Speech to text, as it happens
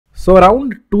So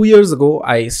around 2 years ago,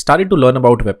 I started to learn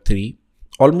about Web3.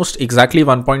 Almost exactly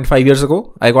 1.5 years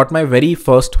ago, I got my very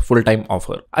first full-time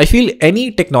offer. I feel any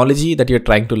technology that you're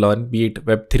trying to learn, be it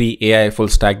Web3, AI, full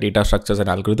stack, data structures and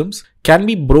algorithms, can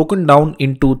be broken down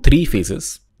into three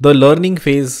phases: the learning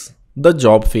phase, the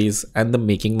job phase, and the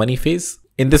making money phase.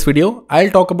 In this video, I'll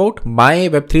talk about my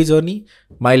Web3 journey,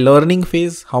 my learning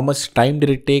phase, how much time did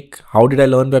it take, how did I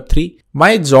learn Web3,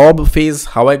 my job phase,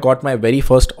 how I got my very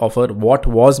first offer, what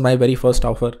was my very first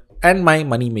offer, and my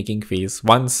money making phase.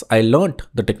 Once I learned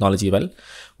the technology well,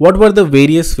 what were the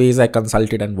various ways I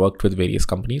consulted and worked with various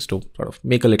companies to sort of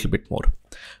make a little bit more.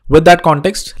 With that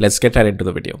context, let's get right into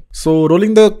the video. So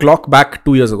rolling the clock back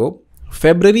 2 years ago,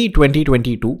 February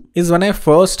 2022 is when I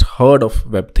first heard of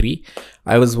Web3.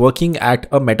 I was working at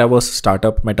a metaverse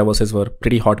startup. Metaverses were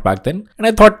pretty hot back then. And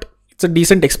I thought it's a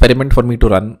decent experiment for me to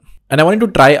run. And I wanted to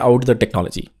try out the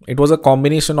technology. It was a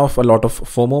combination of a lot of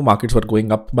FOMO, markets were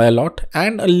going up by a lot,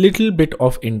 and a little bit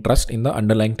of interest in the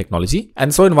underlying technology.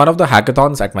 And so in one of the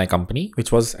hackathons at my company,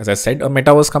 which was, as I said, a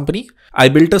metaverse company, I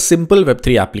built a simple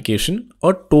Web3 application,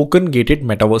 a token gated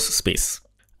metaverse space.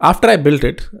 After I built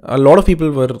it, a lot of people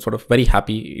were sort of very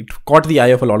happy. It caught the eye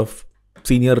of a lot of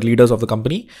senior leaders of the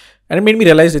company, and it made me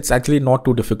realize it's actually not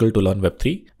too difficult to learn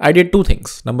Web3. I did two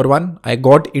things. Number one, I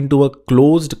got into a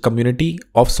closed community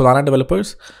of Solana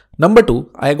developers. Number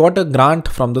two, I got a grant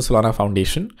from the Solana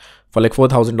Foundation for like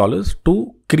 $4,000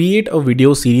 to create a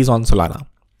video series on Solana.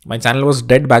 My channel was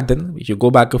dead back then. If you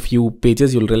go back a few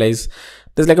pages, you'll realize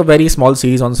there's like a very small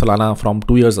series on Solana from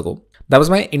 2 years ago. That was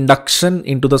my induction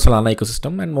into the Solana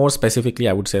ecosystem, and more specifically,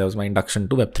 I would say that was my induction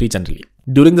to Web3 generally.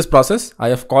 During this process, I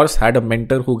of course had a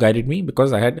mentor who guided me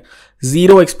because I had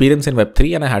zero experience in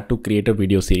Web3 and I had to create a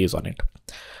video series on it.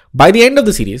 By the end of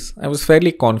the series, I was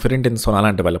fairly confident in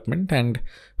Solana development and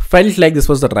felt like this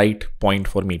was the right point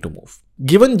for me to move.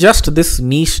 Given just this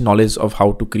niche knowledge of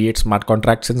how to create smart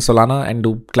contracts in Solana and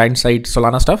do client-side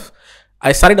Solana stuff,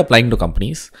 I started applying to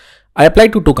companies. I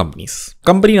applied to two companies.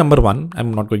 Company number one,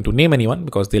 I'm not going to name anyone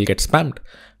because they'll get spammed,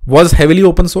 was heavily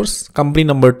open source. Company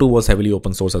number two was heavily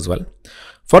open source as well.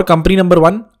 For company number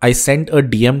one, I sent a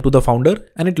DM to the founder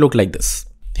and it looked like this.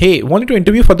 Hey, wanted to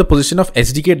interview for the position of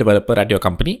SDK developer at your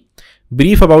company.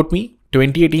 Brief about me: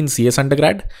 2018 CS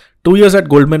undergrad, 2 years at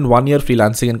Goldman, 1 year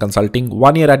freelancing and consulting,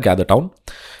 1 year at GatherTown.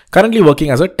 Currently working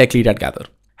as a tech lead at Gather.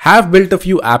 Have built a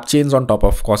few app chains on top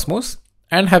of Cosmos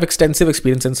and have extensive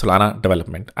experience in Solana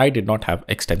development. I did not have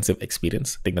extensive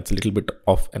experience. I think that's a little bit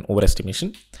of an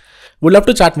overestimation. Would love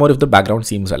to chat more if the background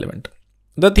seems relevant.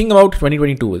 The thing about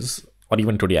 2022 is, or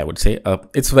even today I would say,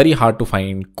 it's very hard to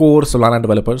find core Solana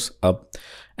developers.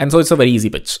 And so it's a very easy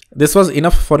pitch. This was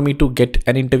enough for me to get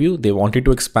an interview. They wanted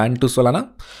to expand to Solana.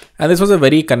 And this was a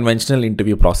very conventional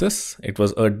interview process. It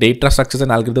was a data structures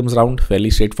and algorithms round, fairly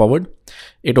straightforward.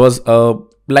 It was a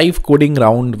live coding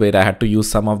round where I had to use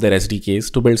some of their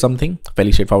SDKs to build something,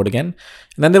 fairly straightforward again.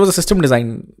 And then there was a system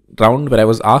design round where I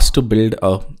was asked to build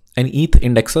an ETH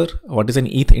indexer. What is an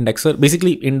ETH indexer?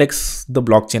 Basically index the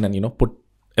blockchain and, put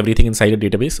everything inside a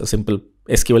database, a simple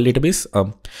SQL database.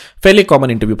 Fairly common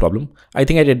interview problem. I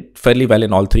think I did fairly well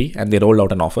in all three and they rolled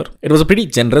out an offer. It was a pretty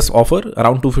generous offer,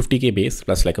 around 250K base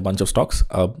plus like a bunch of stocks,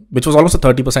 which was almost a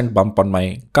 30% bump on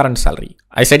my current salary.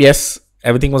 I said yes.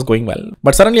 Everything was going well.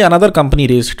 But suddenly another company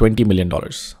raised $20 million.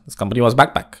 This company was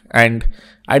Backpack. And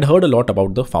I'd heard a lot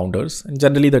about the founders and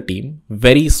generally the team,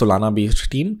 very Solana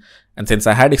based team. And since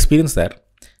I had experience there,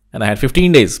 and I had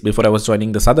 15 days before I was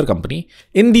joining this other company.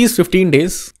 In these 15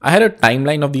 days, I had a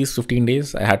timeline of these 15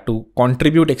 days. I had to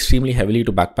contribute extremely heavily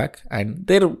to Backpack, and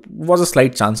there was a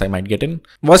slight chance I might get in.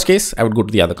 Worst case, I would go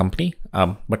to the other company.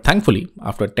 But thankfully,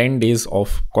 after 10 days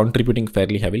of contributing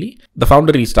fairly heavily, the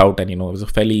founder reached out and, it was a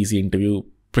fairly easy interview.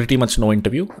 Pretty much no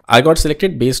interview. I got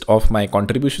selected based off my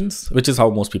contributions, which is how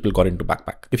most people got into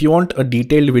Backpack. If you want a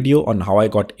detailed video on how I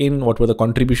got in, what were the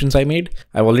contributions I made,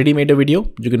 I've already made a video.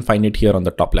 You can find it here on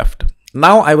the top left.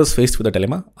 Now I was faced with a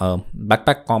dilemma.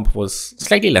 Backpack comp was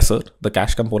slightly lesser, the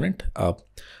cash component,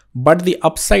 but the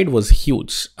upside was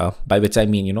huge, by which I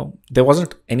mean, there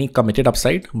wasn't any committed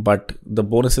upside, but the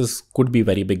bonuses could be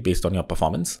very big based on your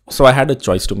performance. So I had a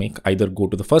choice to make: either go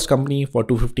to the first company for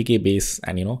 250K base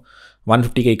and,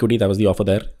 150K equity, that was the offer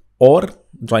there, or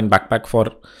join Backpack for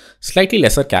slightly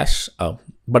lesser cash,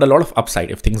 but a lot of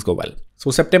upside if things go well. So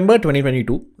September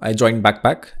 2022, I joined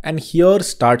Backpack, and here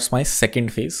starts my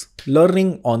second phase,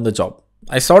 learning on the job.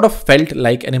 I sort of felt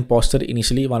like an imposter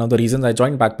initially. One of the reasons I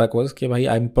joined Backpack was, okay, bhai,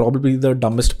 I'm probably the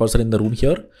dumbest person in the room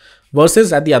here.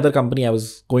 Versus at the other company, I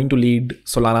was going to lead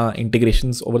Solana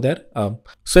integrations over there.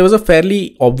 So it was a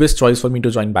fairly obvious choice for me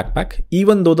to join Backpack,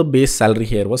 even though the base salary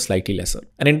here was slightly lesser.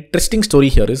 An interesting story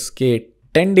here is, okay,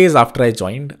 10 days after I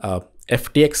joined,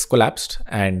 FTX collapsed,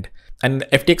 and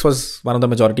FTX was one of the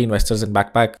majority investors in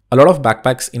Backpack. A lot of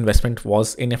Backpack's investment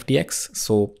was in FTX.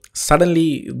 So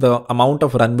suddenly the amount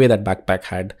of runway that Backpack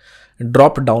had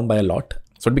dropped down by a lot.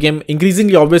 So it became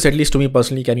increasingly obvious, at least to me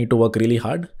personally, I need to work really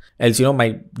hard, else,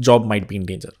 my job might be in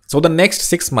danger. So the next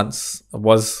 6 months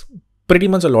was pretty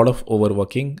much a lot of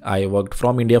overworking. I worked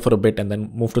from India for a bit and then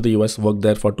moved to the US, worked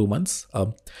there for 2 months.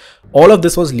 All of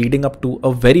this was leading up to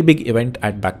a very big event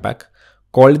at Backpack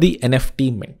called the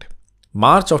NFT Mint.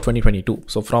 March of 2022.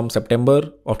 So from September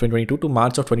of 2022 to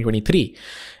March of 2023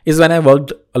 is when I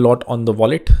worked a lot on the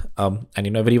wallet.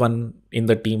 And everyone in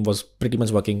the team was pretty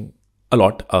much working a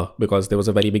lot because there was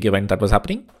a very big event that was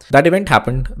happening. That event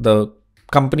happened. The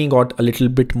company got a little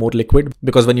bit more liquid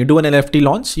because when you do an NFT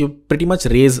launch, you pretty much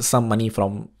raise some money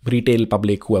from retail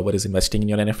public, whoever is investing in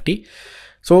your NFT.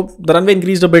 So the runway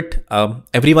increased a bit.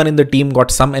 Everyone in the team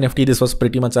got some NFT. This was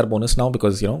pretty much our bonus now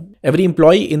because, every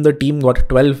employee in the team got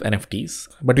 12 NFTs,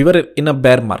 but we were in a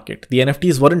bear market. The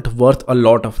NFTs weren't worth a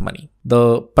lot of money.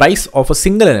 The price of a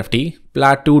single NFT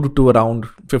plateaued to around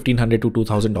 $1,500 to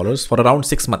 $2,000 for around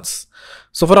 6 months.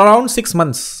 So for around 6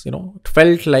 months, it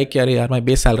felt like my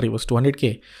base salary was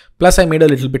 200K. Plus I made a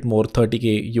little bit more,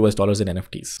 $30K US dollars in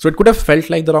NFTs. So it could have felt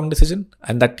like the wrong decision.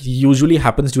 And that usually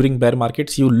happens during bear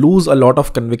markets. You lose a lot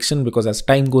of conviction because as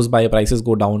time goes by, prices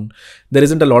go down. There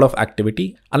isn't a lot of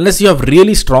activity. Unless you have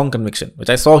really strong conviction, which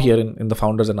I saw here in the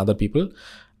founders and other people,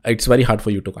 it's very hard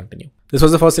for you to continue. This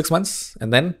was the first 6 months,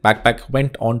 and then Backpack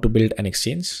went on to build an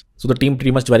exchange. So the team pretty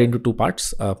much divided into 2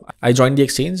 parts. I joined the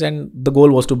exchange, and the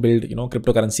goal was to build,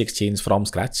 cryptocurrency exchange from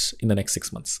scratch in the next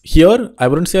 6 months. Here, I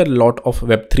wouldn't say a lot of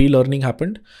Web3 learning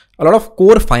happened. A lot of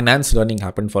core finance learning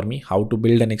happened for me, how to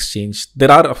build an exchange.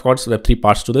 There are, of course, Web3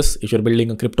 parts to this. If you're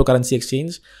building a cryptocurrency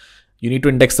exchange, you need to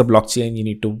index the blockchain, you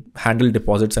need to handle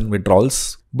deposits and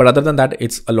withdrawals. But other than that,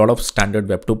 it's a lot of standard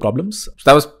Web2 problems. So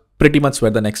that was pretty much where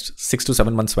the next 6 to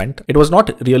 7 months went. It was not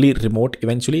really remote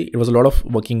eventually. It was a lot of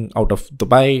working out of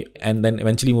Dubai and then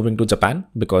eventually moving to Japan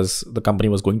because the company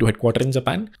was going to headquarter in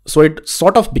Japan. So it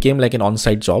sort of became like an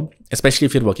on-site job, especially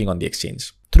if you're working on the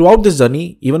exchange. Throughout this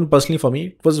journey, even personally for me,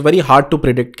 it was very hard to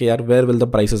predict where will the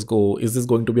prices go? Is this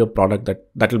going to be a product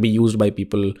that will be used by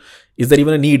people? Is there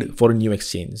even a need for a new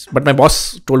exchange? But my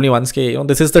boss told me once,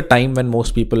 this is the time when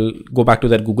most people go back to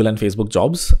their Google and Facebook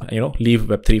jobs, leave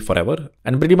Web3 forever.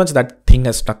 And pretty much that thing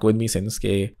has stuck with me since,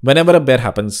 whenever a bear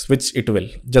happens, which it will,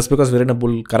 just because we're in a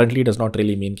bull currently does not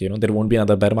really mean, there won't be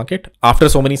another bear market. After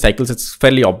so many cycles, it's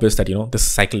fairly obvious that, this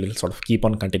cycle will sort of keep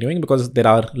on continuing because there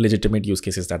are legitimate use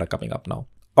cases that are coming up now.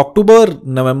 October,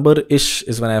 November-ish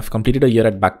is when I have completed a year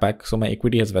at Backpack. So my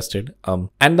equity has vested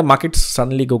and the markets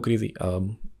suddenly go crazy.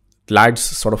 Lads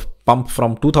sort of pump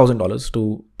from $2,000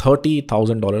 to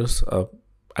 $30,000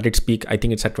 at its peak. I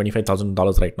think it's at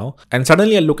 $25,000 right now. And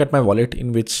suddenly I look at my wallet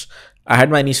in which I had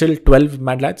my initial 12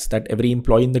 Mad Lads that every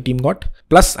employee in the team got.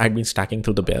 Plus I had been stacking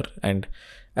through the bear. And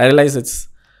I realized it's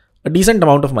a decent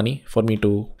amount of money for me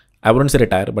to, I wouldn't say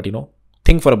retire, but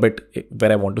think for a bit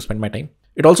where I want to spend my time.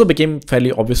 It also became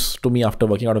fairly obvious to me after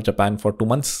working out of Japan for 2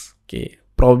 months,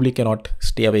 probably cannot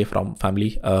stay away from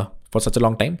family for such a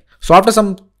long time. So after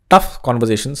some tough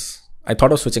conversations, I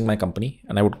thought of switching my company,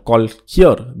 and I would call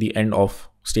here the end of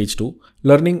stage 2,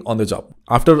 learning on the job.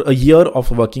 After a year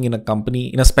of working in a company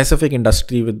in a specific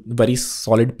industry with very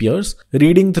solid peers,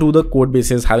 reading through the code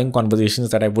bases, having conversations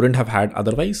that I wouldn't have had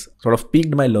otherwise, sort of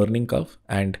peaked my learning curve.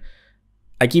 And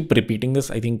I keep repeating this.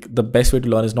 I think the best way to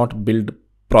learn is not build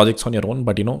projects on your own,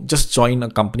 but just join a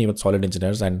company with solid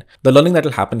engineers, and the learning that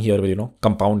will happen here will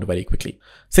compound very quickly.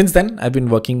 Since then, I've been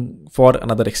working for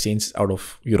another exchange out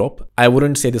of Europe. I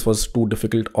wouldn't say this was too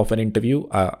difficult of an interview.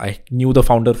 I knew the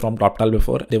founder from TopTal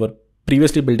before. They were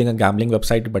previously building a gambling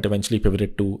website, but eventually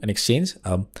pivoted to an exchange.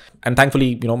 And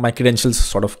thankfully, my credentials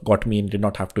sort of got me and did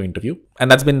not have to interview. And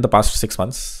that's been the past 6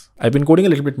 months. I've been coding a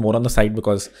little bit more on the side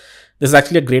because this is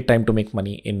actually a great time to make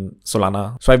money in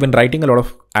Solana. So I've been writing a lot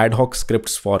of ad hoc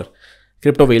scripts for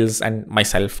crypto whales and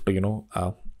myself to,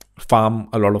 farm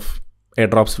a lot of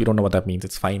airdrops. We don't know what that means.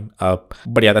 It's fine.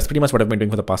 But yeah, that's pretty much what I've been doing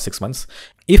for the past 6 months.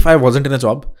 If I wasn't in a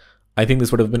job, I think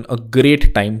this would have been a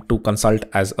great time to consult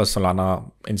as a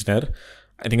Solana engineer.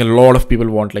 I think a lot of people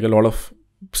want a lot of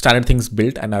standard things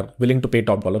built and are willing to pay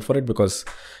top dollar for it because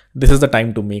this is the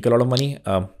time to make a lot of money.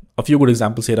 A few good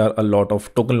examples here are a lot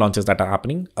of token launches that are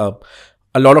happening.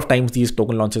 A lot of times these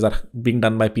token launches are being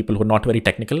done by people who are not very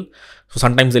technical. So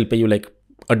sometimes they'll pay you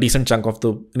a decent chunk of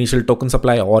the initial token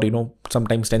supply or,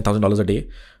 sometimes $10,000 a day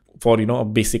for, a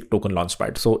basic token launch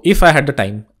pad. So if I had the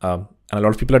time, and a lot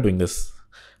of people are doing this,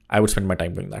 I would spend my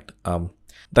time doing that.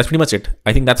 That's pretty much it.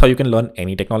 I think that's how you can learn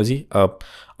any technology.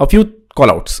 A few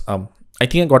callouts. I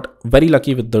think I got very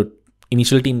lucky with the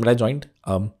initial team that I joined,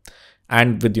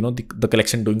 and with the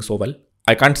collection doing so well.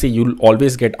 I can't say you'll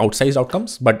always get outsized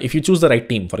outcomes, but if you choose the right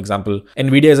team, for example,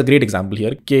 Nvidia is a great example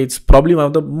here. Okay, it's probably one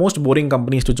of the most boring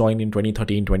companies to join in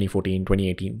 2013, 2014,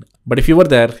 2018. But if you were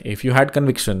there, if you had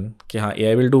conviction, okay,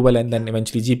 AI will do well and then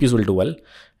eventually GPUs will do well,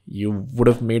 you would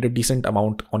have made a decent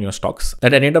amount on your stocks.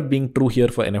 That ended up being true here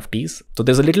for NFTs. So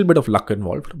there's a little bit of luck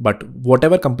involved, but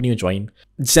whatever company you join,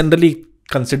 generally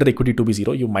consider equity to be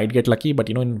zero. You might get lucky, but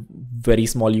in very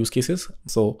small use cases.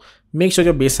 So make sure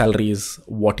your base salary is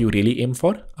what you really aim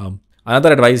for.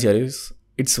 Another advice here is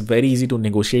it's very easy to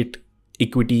negotiate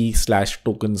equity /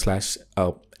 token /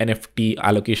 NFT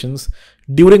allocations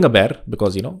during a bear,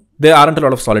 because there aren't a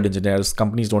lot of solid engineers.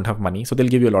 Companies don't have money, so they'll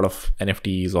give you a lot of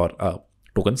NFTs or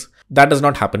tokens. That does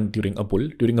not happen during a bull.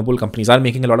 During a bull, companies are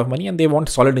making a lot of money and they want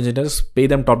solid engineers, pay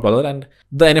them top dollar, and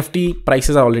the NFT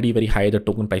prices are already very high, the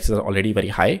token prices are already very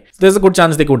high. So there's a good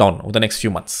chance they go down over the next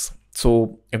few months.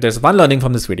 So if there's one learning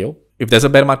from this video, if there's a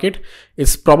bear market,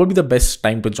 it's probably the best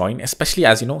time to join, especially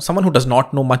as someone who does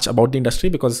not know much about the industry,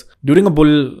 because during a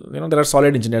bull, there are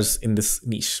solid engineers in this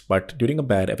niche, but during a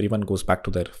bear, everyone goes back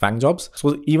to their FANG jobs.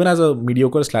 So even as a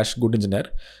mediocre / good engineer,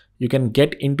 you can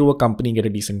get into a company, get a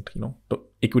decent,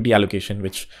 equity allocation,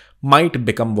 which might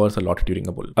become worth a lot during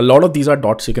a bull. A lot of these are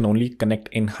dots you can only connect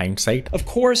in hindsight. Of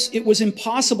course, it was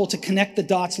impossible to connect the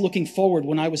dots looking forward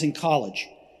when I was in college,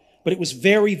 but it was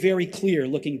very, very clear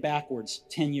looking backwards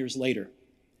 10 years later.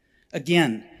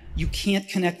 Again, you can't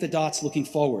connect the dots looking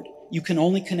forward. You can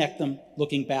only connect them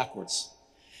looking backwards.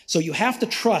 So you have to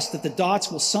trust that the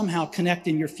dots will somehow connect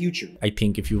in your future. I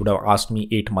think if you would have asked me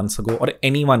 8 months ago, or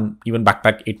anyone even back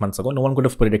 8 months ago, no one could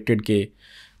have predicted that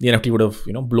the NFT would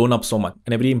have blown up so much,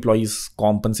 and every employee's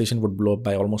compensation would blow up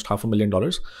by almost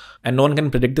 $500,000. And no one can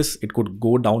predict this. It could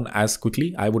go down as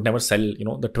quickly. I would never sell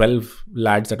the 12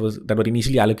 lads that were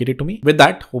initially allocated to me. With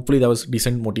that, hopefully there was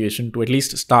decent motivation to at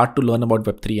least start to learn about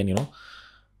Web3 and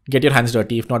get your hands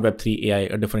dirty. If not Web3, AI,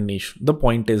 a different niche. The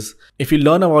point is, if you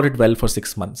learn about it well for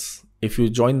 6 months, if you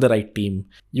join the right team,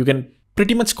 you can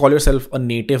pretty much call yourself a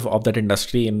native of that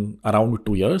industry in around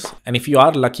 2 years. And if you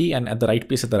are lucky and at the right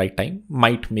place at the right time,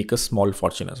 might make a small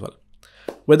fortune as well.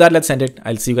 With that, let's end it.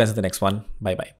 I'll see you guys in the next one. Bye bye.